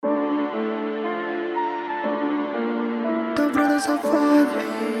safada, safada.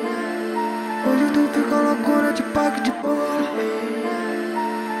 Hoje tu fica loucura de pack de bola.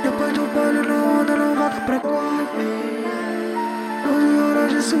 Depois do baile na onda não volta pra casa. 12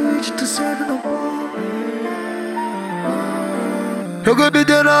 horas de suíte, tu serve no bolo. Joga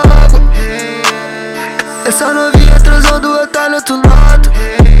BD na água. Essa novinha transando o talento nato.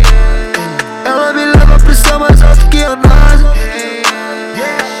 Ela me leva pro céu mais alto que a NASA.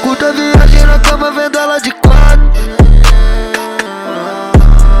 Curta viagem na cama, vendo ela de quadro.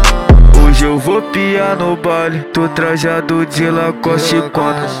 Hoje eu vou piar no baile, tô trajado de Lacoste e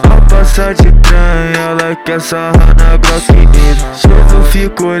conta. Ao passar de trem, ela quer sarrar na Glock. Eu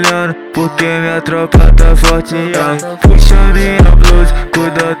fico olhando, porque minha tropa tá forte. Puxa minha blusa,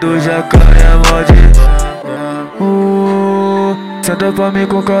 cuida do jacaré mod. Senta pra mim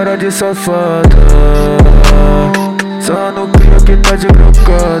com cara de safada. Só no cria que tá de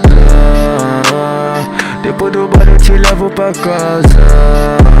brocada. Depois do baile eu te levo pra casa.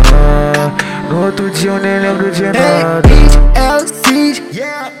 No outro dia eu nem lembro de nada. Hey, SYD,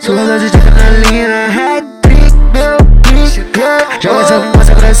 sua dose de adrenalina. Hat-trick, meu clique, yeah. Joga essa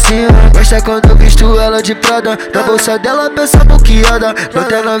fumaça pra cima. Gosta quando eu visto ela de Prada. Na bolsa dela pensa que anda.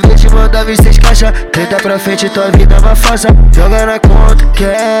 Lanterna verde manda vir 6 caixas. 30 pra frente, tua vida é uma farsa. Joga na conta,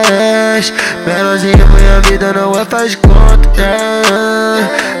 cash. Menorzinho, minha vida não é faz conta,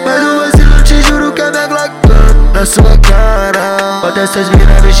 mas o vacilo te juro que é minha Glock na sua cara. Bota essas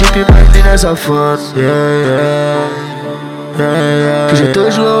minas no chip, mas mina safando. Que já tô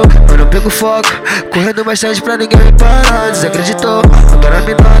slow, mas não pego foco. Correndo bastante pra ninguém me parar. Desacreditou, agora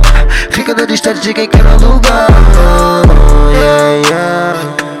me nota. Ficando distante de quem quer alugar.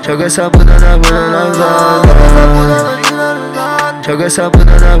 Joga essa bunda na bunda na vaga. Joga essa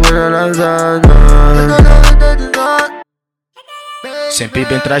bunda na bunda na vaga. Sempre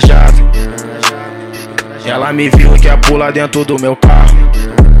bem trajado. Ela me viu que ia pular dentro do meu carro.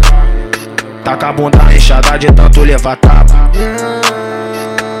 Tá com a bunda inchada de tanto levar tapa.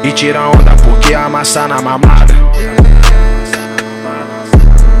 E tira onda porque amassa na mamada.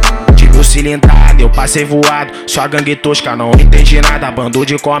 Tive cilindrada, eu passei voado. Sua gangue tosca, não entendi nada. Bando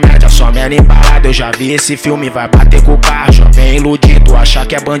de comédia, só merda embalada. Eu já vi esse filme, vai bater com o carro. Jovem iludido, achar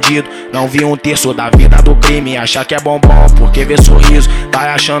que é bandido. Não vi um terço da vida do crime. Achar que é bombom, porque vê sorriso. Vai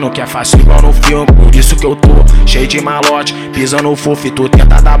achando que é fácil igual no filme. Por isso que eu tô cheio de malote, pisando fofo e tu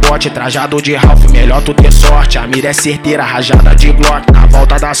tenta dar bote. Trajado de Ralph, melhor tu ter sorte. A mira é certeira, rajada de Glock. Na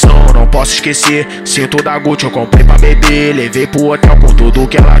volta da ação, não posso esquecer. Cinto da Gucci eu comprei pra beber. Levei pro hotel com tudo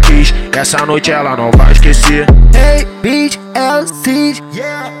que ela quis. Essa noite ela não vai esquecer. Hey, bitch, SYD,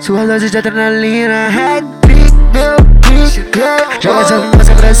 sua dose de adrenalina. Hat-trick, meu clique, yeah. Joga essa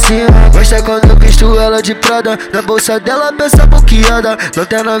fumaça pra cima. Gosta quando eu visto ela de Prada. Na bolsa dela pensa que anda.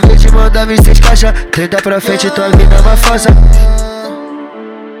 Lanterna verde manda vir 6 caixas. 30 pra frente, tua vida é uma farsa.